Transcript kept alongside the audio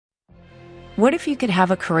What if you could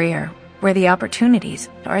have a career where the opportunities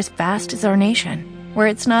are as vast as our nation, where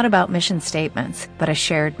it's not about mission statements, but a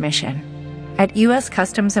shared mission? At U.S.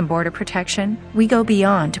 Customs and Border Protection, we go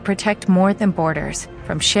beyond to protect more than borders,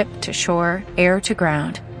 from ship to shore, air to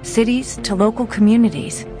ground, cities to local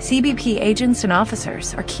communities. CBP agents and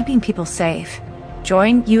officers are keeping people safe.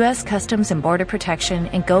 Join U.S. Customs and Border Protection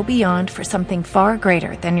and go beyond for something far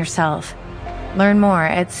greater than yourself. Learn more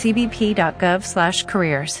at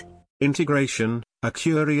cbp.gov/careers. Integration, a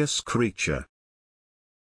curious creature.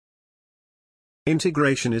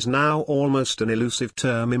 Integration is now almost an elusive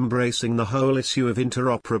term embracing the whole issue of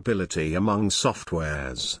interoperability among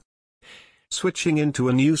softwares. Switching into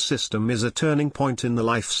a new system is a turning point in the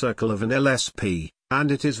life cycle of an LSP, and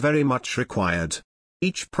it is very much required.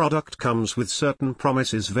 Each product comes with certain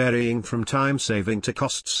promises varying from time saving to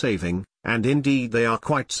cost saving, and indeed they are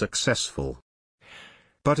quite successful.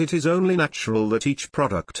 But it is only natural that each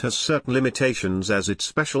product has certain limitations as it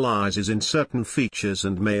specializes in certain features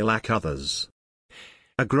and may lack others.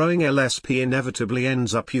 A growing LSP inevitably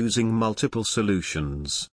ends up using multiple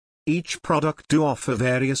solutions. Each product do offer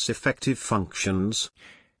various effective functions.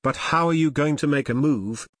 But how are you going to make a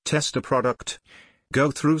move, test a product,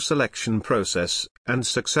 go through selection process, and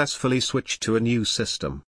successfully switch to a new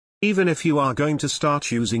system? Even if you are going to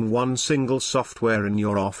start using one single software in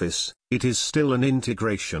your office, it is still an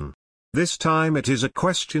integration. This time it is a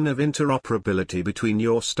question of interoperability between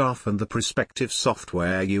your staff and the prospective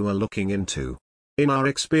software you are looking into. In our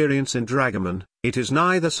experience in Dragoman, it is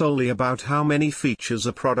neither solely about how many features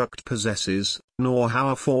a product possesses, nor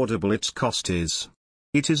how affordable its cost is.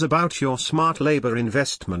 It is about your smart labor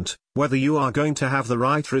investment, whether you are going to have the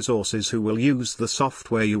right resources who will use the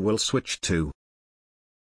software you will switch to.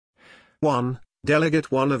 1.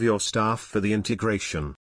 Delegate one of your staff for the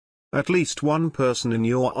integration. At least one person in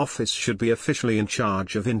your office should be officially in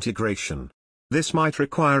charge of integration. This might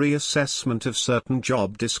require reassessment of certain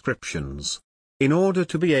job descriptions. In order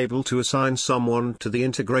to be able to assign someone to the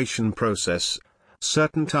integration process,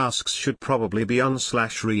 certain tasks should probably be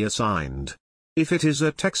un/reassigned. If it is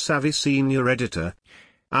a tech-savvy senior editor,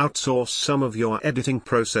 outsource some of your editing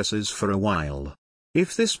processes for a while.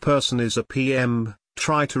 If this person is a PM,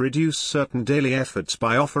 try to reduce certain daily efforts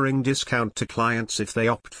by offering discount to clients if they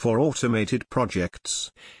opt for automated projects,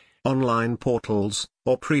 online portals,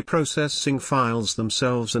 or pre-processing files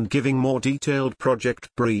themselves and giving more detailed project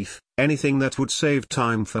brief, anything that would save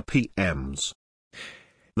time for PMs.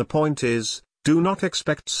 The point is, do not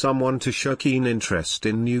expect someone to show keen interest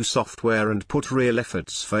in new software and put real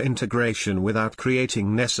efforts for integration without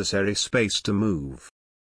creating necessary space to move.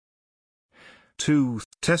 2.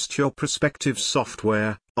 Test your prospective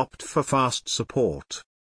software, opt for fast support.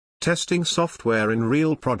 Testing software in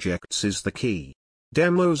real projects is the key.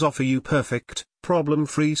 Demos offer you perfect,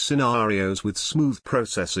 problem-free scenarios with smooth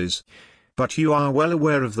processes, but you are well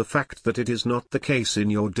aware of the fact that it is not the case in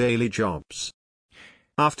your daily jobs.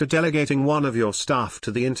 After delegating one of your staff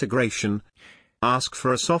to the integration, ask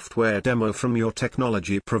for a software demo from your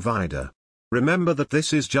technology provider. Remember that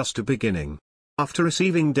this is just a beginning. After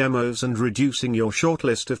receiving demos and reducing your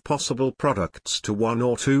shortlist of possible products to 1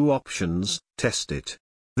 or 2 options, test it.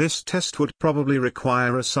 This test would probably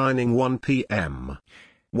require assigning 1 PM,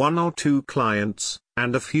 1 or 2 clients,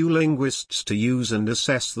 and a few linguists to use and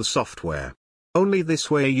assess the software. Only this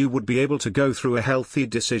way you would be able to go through a healthy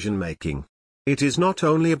decision-making. It is not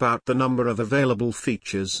only about the number of available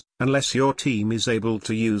features, unless your team is able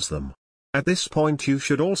to use them. At this point you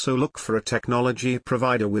should also look for a technology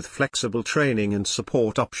provider with flexible training and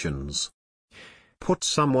support options. Put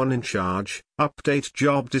someone in charge, update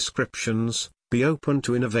job descriptions, be open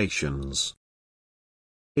to innovations.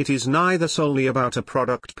 It is neither solely about a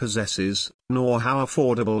product possesses, nor how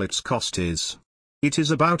affordable its cost is. It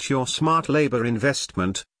is about your smart labor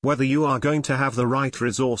investment, whether you are going to have the right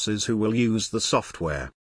resources who will use the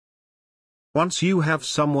software. Once you have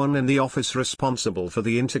someone in the office responsible for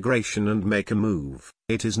the integration and make a move,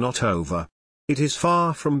 it is not over. It is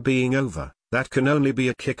far from being over, that can only be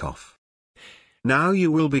a kickoff. Now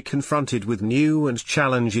you will be confronted with new and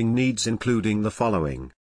challenging needs including the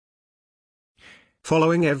following.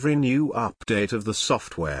 Following every new update of the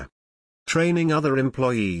software. Training other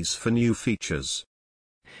employees for new features.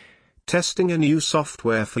 Testing a new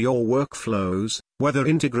software for your workflows, whether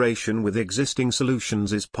integration with existing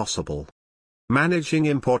solutions is possible. Managing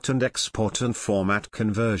import and export and format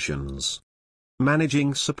conversions.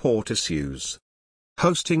 Managing support issues.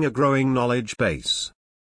 Hosting a growing knowledge base.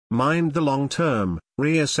 Mind the long term,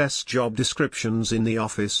 reassess job descriptions in the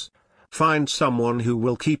office. Find someone who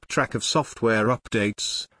will keep track of software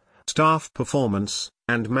updates, staff performance,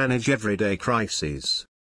 and manage everyday crises.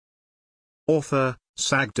 Author,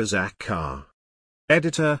 Sagda Zakar.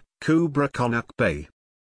 Editor, Kubra Konak Bey.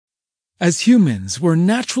 As humans, we're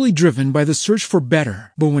naturally driven by the search for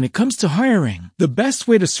better. But when it comes to hiring, the best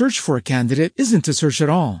way to search for a candidate isn't to search at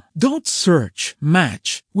all. Don't search,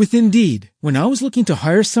 match with Indeed. When I was looking to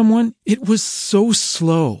hire someone, it was so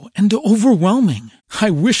slow and overwhelming.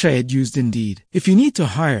 I wish I had used Indeed. If you need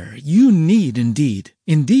to hire, you need Indeed.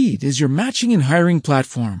 Indeed is your matching and hiring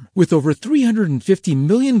platform with over 350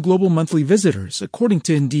 million global monthly visitors, according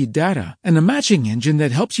to Indeed data, and a matching engine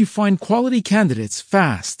that helps you find quality candidates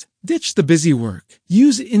fast. Ditch the busy work.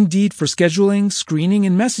 Use Indeed for scheduling, screening,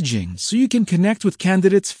 and messaging so you can connect with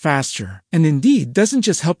candidates faster. And Indeed doesn't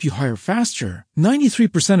just help you hire faster.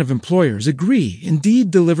 93% of employers agree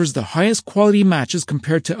Indeed delivers the highest quality matches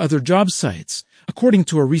compared to other job sites, according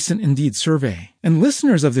to a recent Indeed survey. And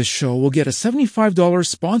listeners of this show will get a $75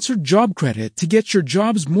 sponsored job credit to get your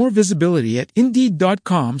jobs more visibility at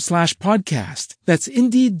Indeed.com/podcast. That's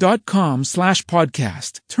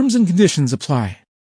Indeed.com/podcast. Terms and conditions apply.